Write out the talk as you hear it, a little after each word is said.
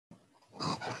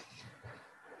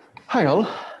Hi all.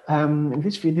 In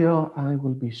this video, I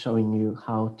will be showing you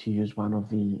how to use one of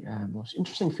the most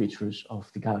interesting features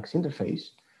of the Galaxy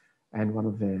interface and one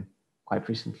of the quite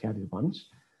recently added ones,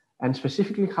 and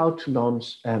specifically how to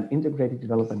launch integrated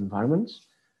development environments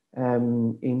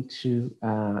into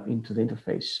the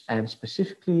interface, and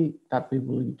specifically that we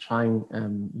will be trying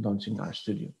launching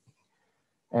Rstudio.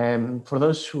 For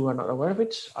those who are not aware of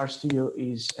it, Rstudio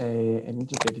is an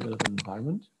integrated development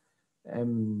environment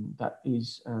that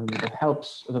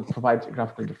provides a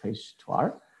graphical interface to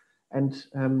R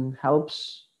and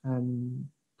helps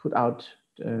put out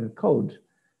code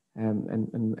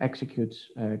and execute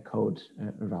code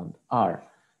around R,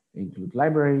 include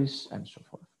libraries and so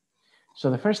forth.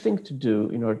 So the first thing to do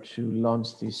in order to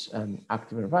launch this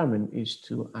active environment is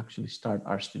to actually start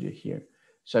Rstudio here.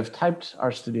 So I've typed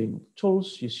Rstudio in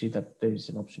tools. You see that there is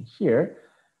an option here,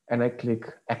 and I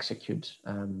click execute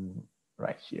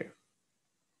right here.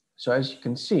 So as you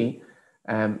can see,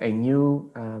 a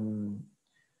new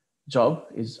job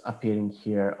is appearing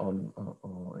here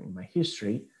in my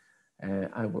history.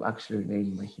 I will actually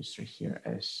name my history here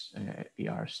as the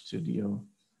Rstudio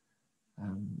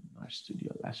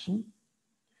lesson.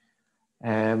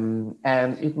 And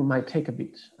it might take a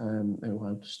bit a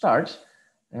while to start.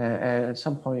 And at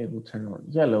some point it will turn on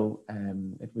yellow,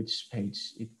 at which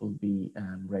page it will be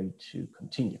ready to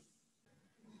continue.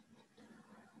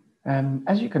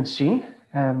 As you can see,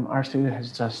 Rstudio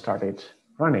has just started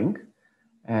running.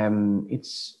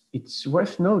 It's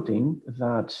worth noting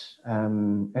that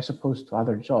as opposed to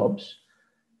other jobs,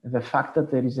 the fact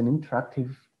that there is an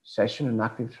interactive session, an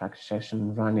active track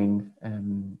session running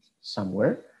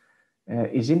somewhere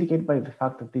is indicated by the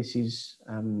fact that this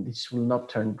will not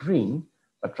turn green,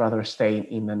 but rather stay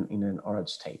in an orange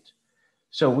state.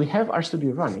 So we have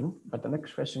Rstudio running, but the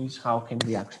next question is how can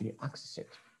we actually access it?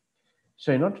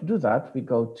 So in order to do that, we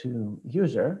go to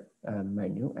User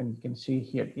menu, and you can see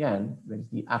here at the end, there's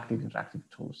the Active Interactive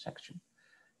Tools section.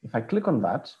 If I click on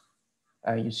that,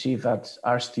 you see that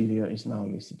Rstudio is now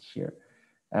listed here.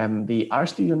 The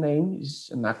Rstudio name is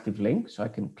an active link, so I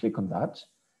can click on that.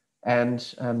 And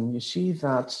you see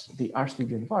that the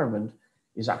Rstudio environment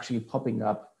is actually popping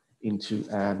up into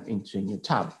a new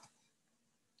tab.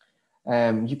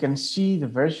 You can see the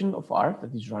version of R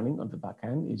that is running on the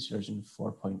backend is version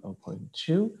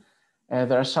 4.0.2.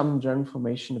 There are some general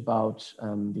information about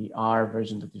the R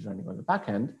version that is running on the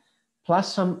backend,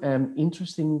 plus some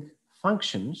interesting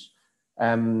functions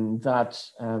that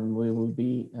we will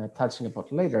be touching upon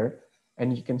later.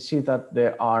 And you can see that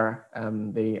they are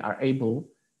able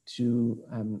to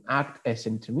act as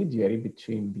intermediary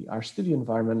between the Rstudio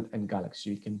environment and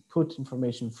Galaxy. You can put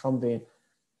information from the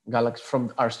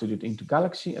Rstudio into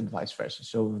Galaxy and vice versa.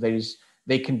 So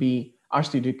Rstudio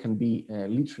can be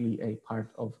literally a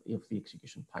part of the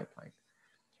execution pipeline.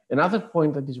 Another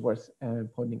point that is worth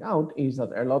pointing out is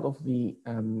that a lot of the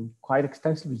quite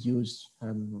extensively used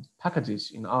packages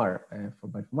in R for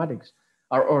bioinformatics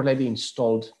are already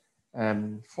installed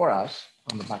for us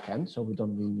on the backend, so we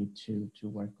don't really need to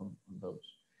work on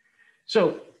those.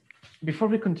 So before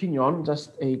we continue on,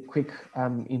 just a quick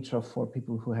intro for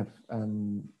people who have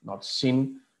not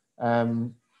seen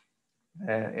the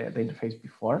interface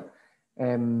before.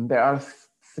 There are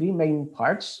three main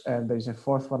parts, and there is a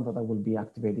fourth one that I will be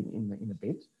activating in a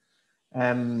bit.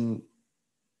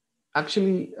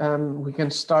 Actually, we can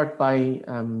start by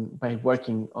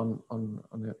working on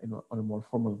a more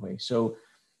formal way. So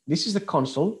this is the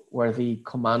console where the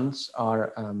commands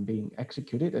are being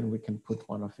executed, and we can put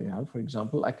one of them out. For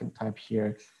example, I can type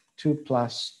here 2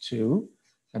 + 2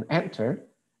 and enter,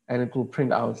 and it will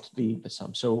print out the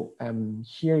sum. So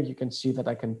here you can see that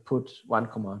I can put one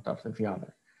command after the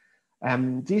other.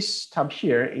 This tab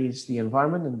here is the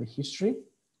environment and the history.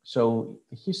 So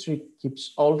the history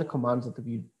keeps all the commands that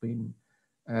we've been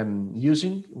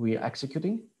we're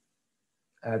executing.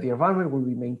 The environment will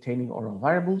be maintaining all our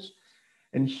variables.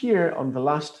 And here on the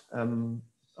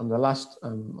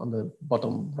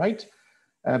bottom right,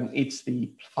 it's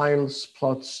the files,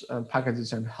 plots,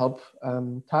 packages, and help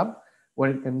tab,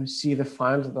 where you can see the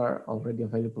files that are already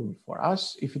available for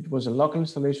us. If it was a local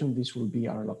installation, this will be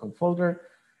our local folder.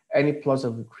 Any plots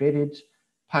that we created,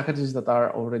 packages that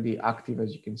are already active,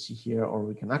 as you can see here, or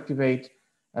we can activate.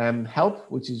 Help,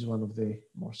 which is one of the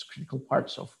most critical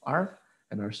parts of R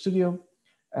and Rstudio.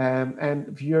 And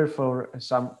viewer for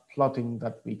some plotting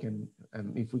that we can,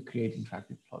 if we create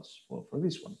interactive plots for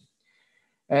this one.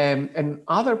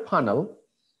 Another panel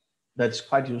that's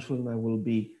quite useful, and I will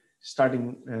be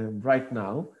starting right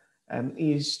now,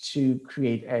 is to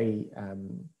create a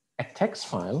text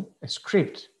file, a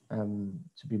script,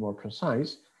 to be more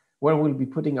precise, where we'll be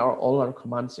putting all our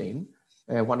commands in,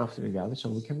 one after the other, so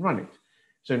we can run it.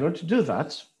 So in order to do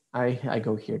that, I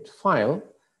go here to File.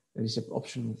 There is an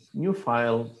option, New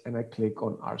File, and I click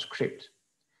on our script.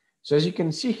 So as you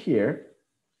can see here,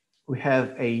 we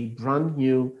have a brand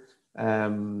new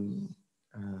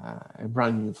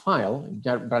file,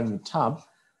 a brand new tab,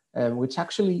 which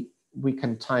actually we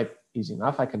can type easy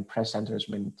enough. I can press enter as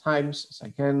many times as I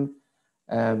can.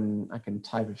 I can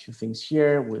type a few things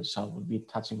here, which I will be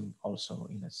touching also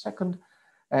in a second.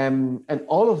 And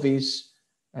all of these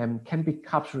can be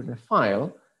captured in a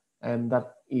file, and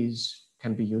that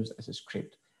can be used as a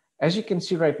script. As you can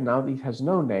see right now, it has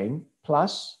no name,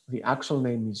 plus the actual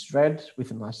name is red with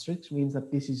an asterisk, means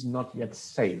that this is not yet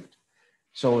saved.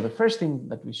 So the first thing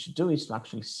that we should do is to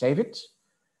actually save it.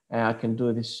 I can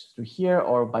do this through here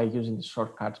or by using the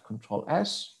shortcut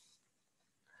Control-S,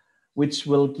 which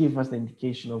will give us the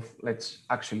indication of, let's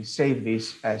actually save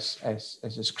this as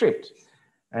a script.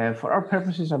 For our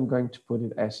purposes, I'm going to put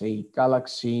it as a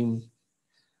Galaxy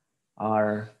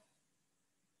R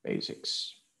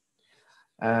Basics.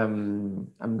 I'm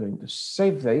going to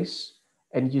save this,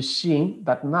 and you see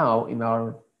that now in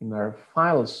our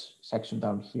files section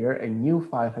down here, a new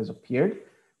file has appeared,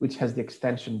 which has the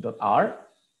extension .r.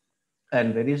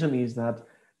 And the reason is that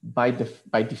by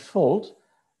default,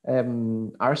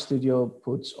 Rstudio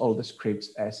puts all the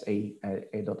scripts as a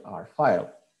 .r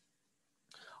file.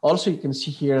 Also, you can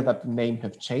see here that the name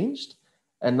have changed,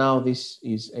 and now this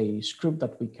is a script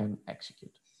that we can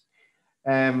execute.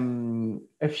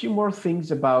 A few more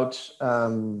things about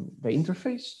the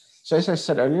interface. So as I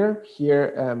said earlier,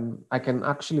 here I can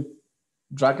actually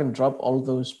drag and drop all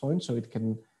those points, so we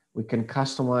can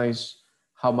customize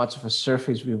how much of a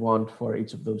surface we want for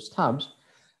each of those tabs.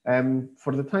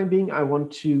 For the time being, I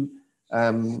want to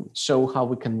show how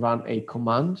we can run a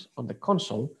command on the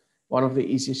console. One of the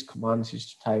easiest commands is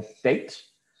to type date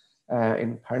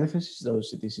in parentheses.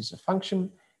 This is a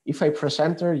function. If I press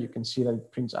enter, you can see that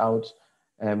it prints out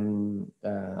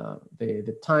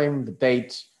the time, the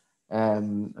date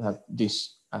that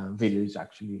this video is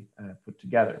actually put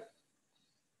together.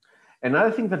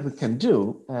 Another thing that we can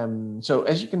do, so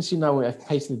as you can see now, I've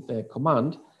pasted the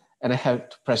command and I have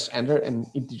to press enter and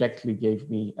it directly gave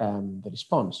me the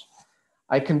response.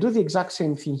 I can do the exact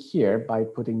same thing here by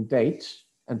putting date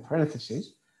and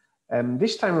parentheses.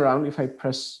 This time around, if I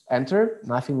press enter,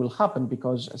 nothing will happen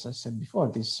because, as I said before,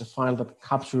 this is a file that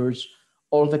captures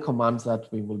all the commands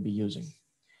that we will be using.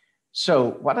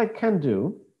 So what I can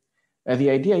do, the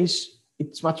idea is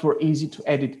it's much more easy to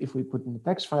edit if we put in the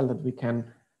text file that we can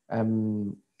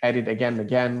edit again and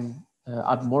again,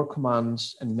 add more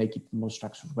commands and make it in a more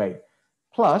structured way.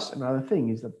 Plus, another thing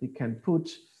is that we can put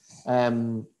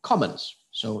comments.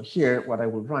 So here, what I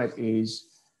will write is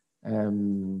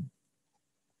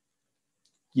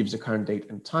gives the current date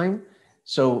and time.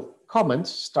 So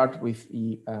comments start with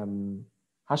the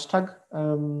hashtag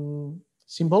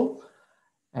symbol,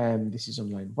 and this is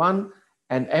on line 1.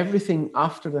 And everything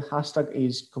after the hashtag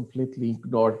is completely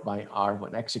ignored by R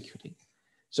when executing.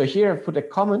 So here I've put a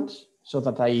comment so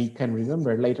that I can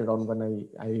remember later on when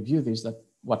I review this, that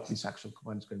what this actual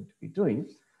command is going to be doing.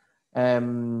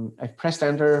 I've pressed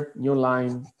enter, new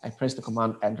line, I press the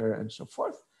command enter and so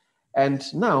forth. And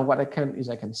now what I can is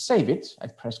I can save it. I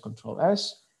press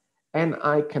Control-S and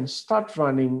I can start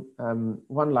running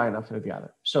one line after the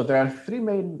other. So there are 3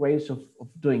 main ways of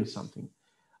doing something,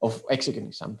 of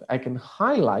executing something. I can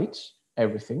highlight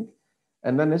everything.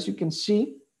 And then as you can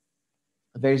see,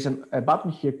 there's a button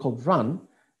here called run,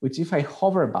 which if I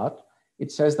hover about,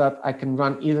 it says that I can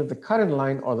run either the current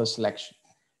line or the selection.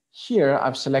 Here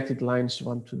I've selected lines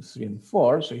 1, 2, 3, and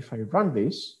 4. So if I run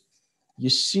this, you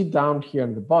see down here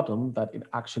on the bottom that it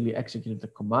actually executed the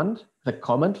command. The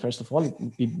comment, first of all, it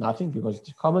did nothing because it's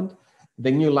a comment.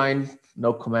 The new line,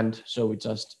 no comment. So we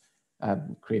just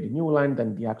create a new line,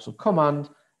 then the actual command,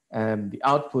 the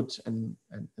output, and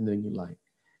the new line.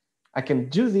 I can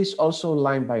do this also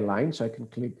line by line. So I can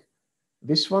click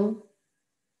this one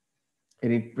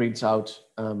and it reads out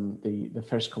the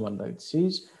first command that it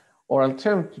sees. Or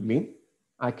alternatively,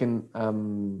 I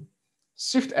can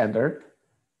shift enter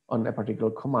on a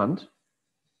particular command,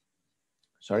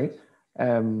 sorry.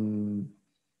 In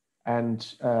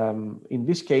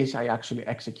this case, I actually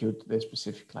execute the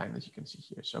specific line as you can see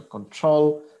here. So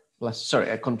control plus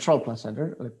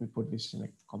enter. Let me put this in a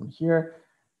comment here.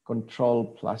 Control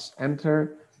plus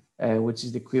enter, which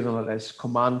is the equivalent as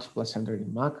command plus enter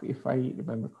in Mac, if I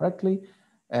remember correctly.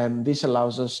 And this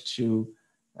allows us to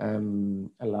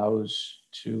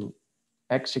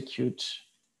execute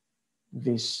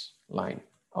this line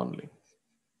only.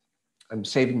 I'm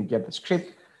saving get the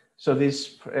script, so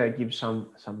this gives some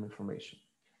information.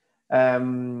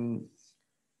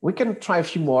 We can try a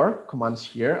few more commands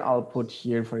here. I'll put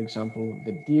here, for example,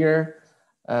 the dir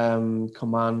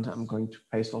command. I'm going to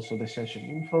paste also the session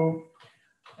info.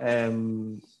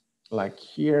 Like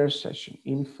here, session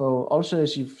info. Also,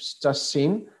 as you've just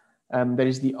seen, there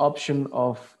is the option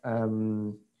of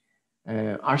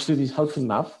Rstudio is helpful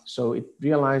enough. So it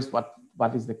realized what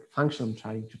is the function I'm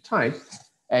trying to type,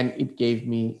 and it gave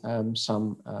me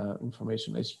some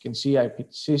information. As you can see, I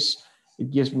picked sys. It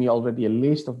gives me already a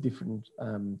list of different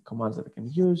commands that I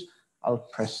can use. I'll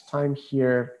press time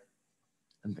here,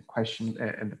 and the question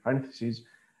and the parentheses,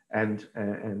 and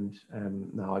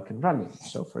now I can run them.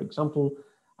 So, for example,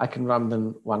 I can run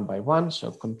them one by one.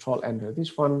 So, Control Enter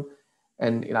this one,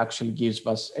 and it actually gives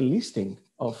us a listing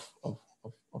of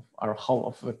our whole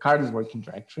of the current working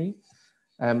directory.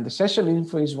 The session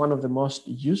info is one of the most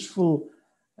useful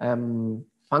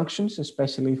functions,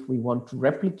 especially if we want to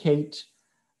replicate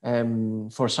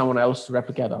for someone else to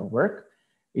replicate our work.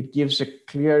 It gives a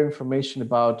clear information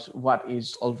about what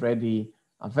is already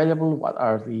available, what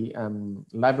are the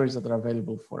libraries that are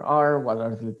available for R, what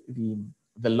are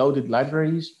the loaded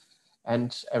libraries,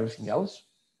 and everything else.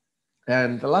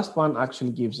 And the last one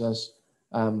actually gives us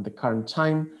the current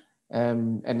time,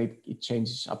 and it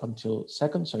changes up until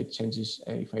seconds. So it changes,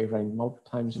 if I run multiple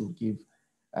times, it will give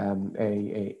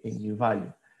a new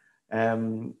value.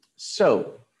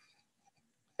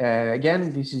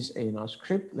 Again, this is an R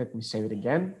script. Let me save it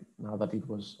again, now that it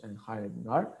was hired in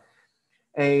R.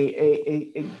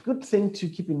 A good thing to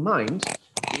keep in mind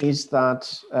is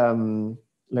that,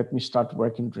 let me start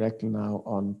working directly now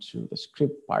onto the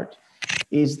script part,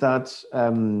 is that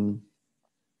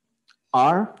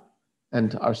R,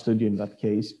 and Rstudio in that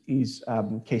case, is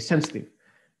case sensitive,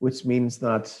 which means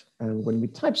that when we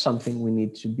type something, we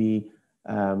need to be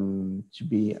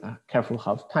careful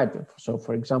how to type it. So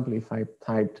for example, if I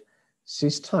typed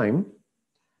systime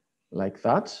like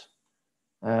that,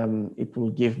 it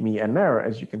will give me an error,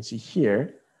 as you can see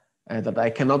here, that I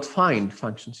cannot find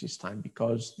function systime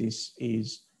because this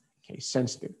is case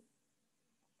sensitive.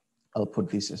 I'll put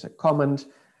this as a comment.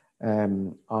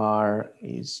 R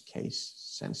is case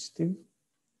sensitive,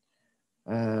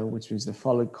 which means the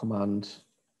following command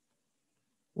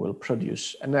will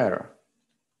produce an error.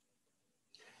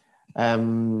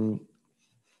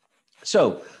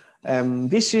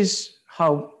 This is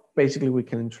how basically we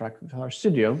can interact with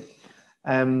Rstudio.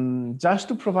 Just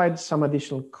to provide some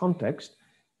additional context,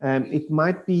 it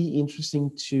might be interesting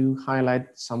to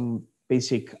highlight some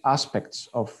basic aspects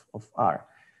of R.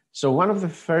 So one of the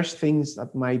first things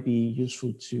that might be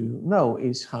useful to know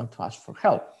is how to ask for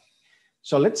help.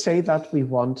 So let's say that we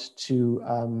want to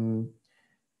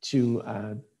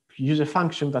use a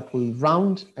function that will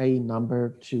round a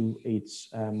number to its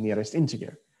nearest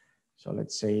integer. So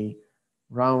let's say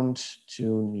round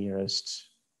to nearest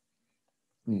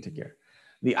integer.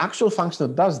 The actual function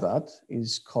that does that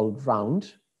is called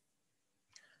round.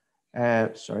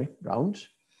 Round.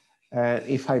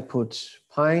 If I put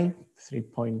pi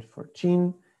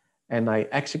 3.14 and I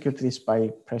execute this by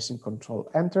pressing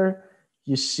Control Enter,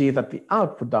 you see that the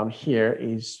output down here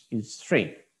is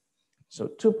 3. So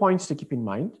 2 points to keep in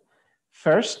mind.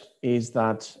 First is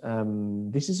that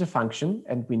this is a function,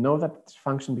 and we know that it's a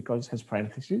function because it has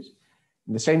parentheses.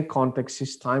 In the same context,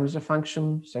 systime is a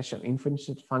function, session info is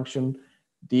a function,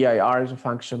 dir is a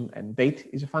function, and date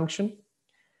is a function.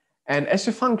 And as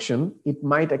a function, it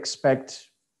might expect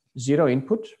 0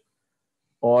 input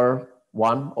or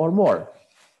 1 or more.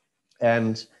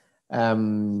 And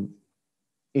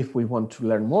if we want to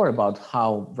learn more about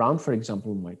how round, for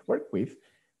example, might work with,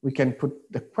 we can put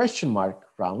the question mark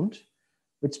round,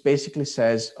 which basically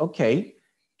says, okay,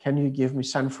 can you give me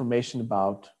some information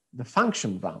about the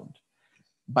function round?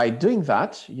 By doing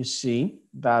that, you see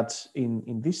that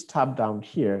in this tab down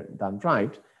here, down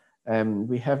right,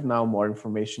 we have now more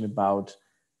information about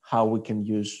how we can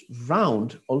use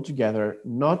round altogether,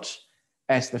 not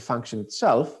as the function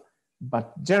itself,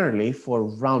 but generally for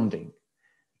rounding.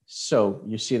 So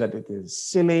you see that it is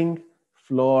ceiling,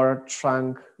 floor,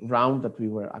 trunk, round that we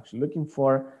were actually looking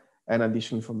for, and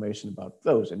additional information about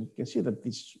those. And you can see that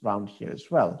this round here as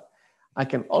well. I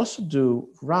can also do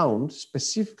round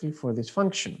specifically for this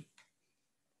function.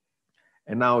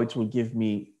 And now it will give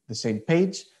me the same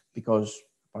page because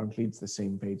apparently it's the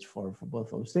same page for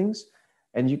both those things.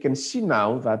 And you can see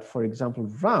now that, for example,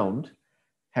 round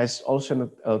has also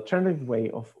an alternative way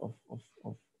of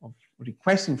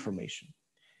request information.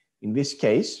 In this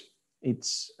case,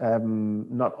 it's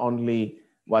not only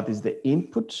what is the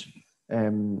input,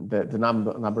 the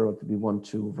number that we want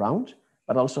to round,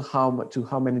 but also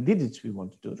how many digits we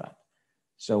want to do that.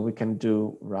 So we can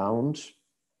do round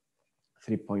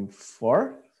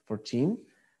 3.14,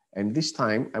 And this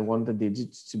time I want the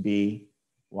digits to be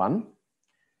 1.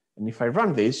 And if I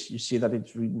run this, you see that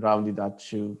it's rounded out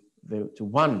to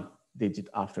 1 digit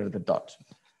after the dot.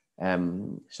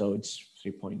 So it's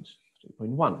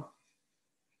 3.1.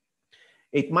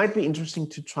 It might be interesting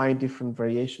to try a different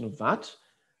variation of that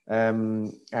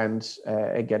and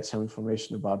get some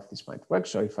information about this might work.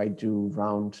 So if I do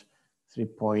round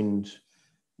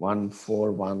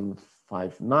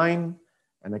 3.14159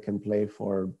 and I can play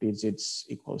for digits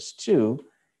equals 2,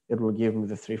 it will give me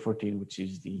the 314, which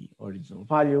is the original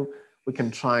value. We can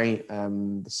try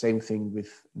the same thing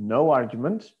with no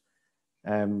argument.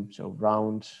 So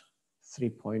round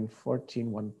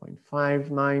 3.14,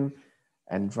 1.59,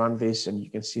 and run this, and you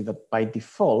can see that by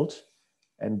default,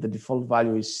 and the default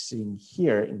value is seen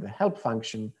here in the help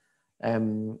function,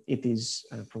 it is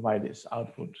provided as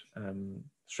output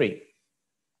 3.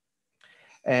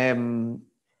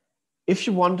 If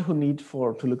you want to look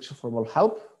for formal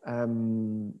help,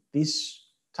 this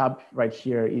tab right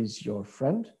here is your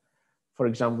friend. For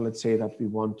example, let's say that we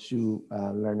want to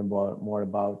learn more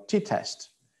about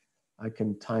t-test. I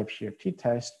can type here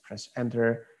t-test, press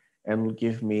enter, and it will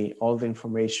give me all the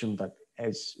information that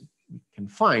as we can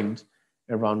find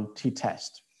around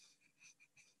t-test.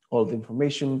 All the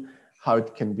information, how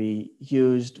it can be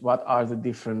used, what are the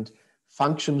different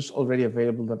functions already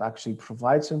available that actually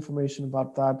provides information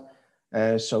about that.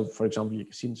 So for example, you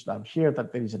can see down here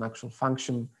that there is an actual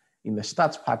function in the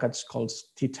stats package called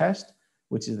t-test,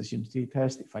 which is the student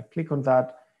t-test. If I click on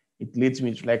that, it leads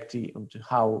me directly onto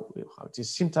how it is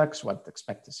syntax, what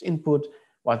expect as input,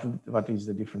 what is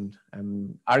the different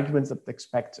arguments that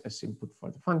expect as input for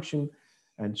the function,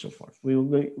 and so forth. We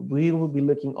will be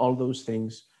looking all those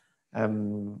things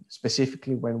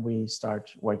specifically when we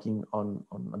start working on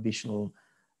additional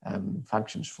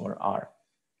functions for R.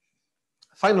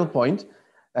 Final point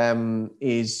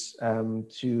is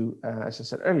to, as I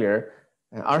said earlier,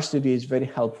 Rstudio is very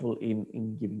helpful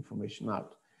in giving information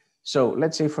out. So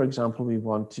let's say, for example, we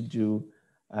want to do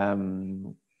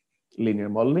linear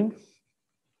modeling.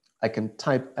 I can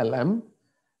type LM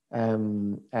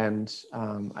and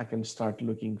I can start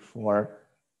looking for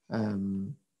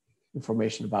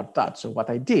information about that. So what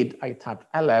I did, I tapped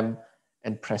LM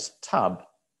and pressed tab.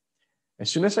 As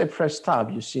soon as I press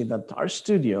tab, you see that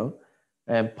Rstudio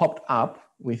popped up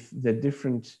with the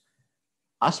different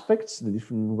aspects, the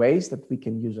different ways that we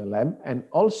can use LM. And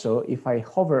also, if I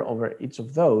hover over each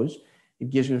of those,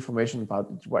 it gives you information about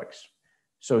its works.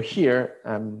 So here,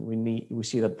 we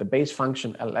see that the base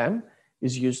function LM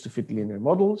is used to fit linear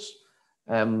models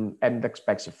and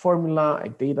expects a formula, a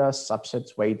data,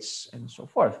 subsets, weights, and so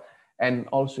forth. And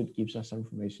also it gives us some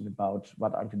information about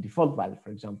what are the default values.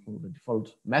 For example, the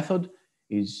default method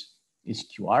is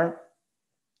QR,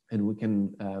 and we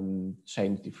can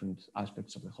change different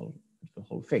aspects of the whole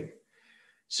thing.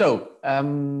 So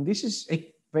this is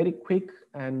a very quick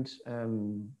and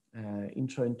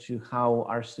intro into how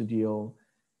Rstudio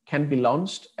can be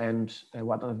launched and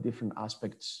what are the different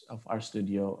aspects of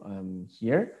Rstudio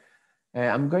here.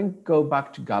 I'm going to go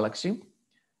back to Galaxy.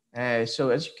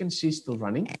 So as you can see, it's still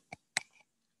running.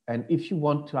 And if you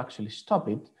want to actually stop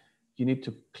it, you need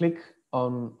to click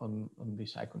on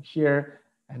this icon here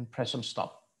and press on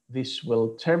stop. This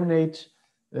will terminate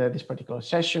this particular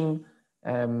session.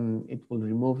 It will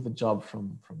remove the job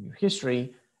from your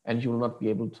history, and you will not be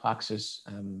able to access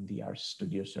the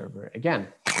Rstudio server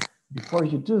again. Before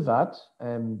you do that,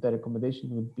 the recommendation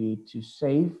would be to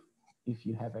save, if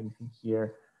you have anything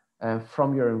here,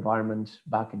 from your environment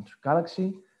back into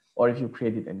Galaxy, or if you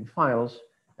created any files,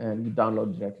 you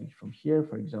download directly from here.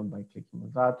 For example, by clicking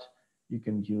on that, you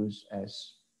can use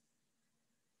as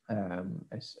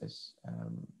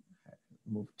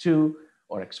move to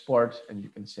or export, and you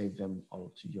can save them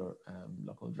all to your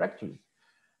local directory.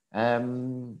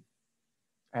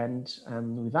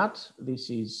 With that, this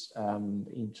is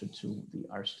the intro to the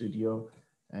Rstudio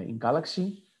in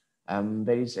Galaxy.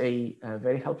 There is a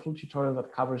very helpful tutorial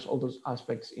that covers all those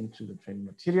aspects into the training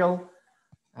material.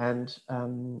 And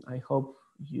I hope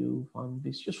you found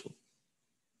this useful.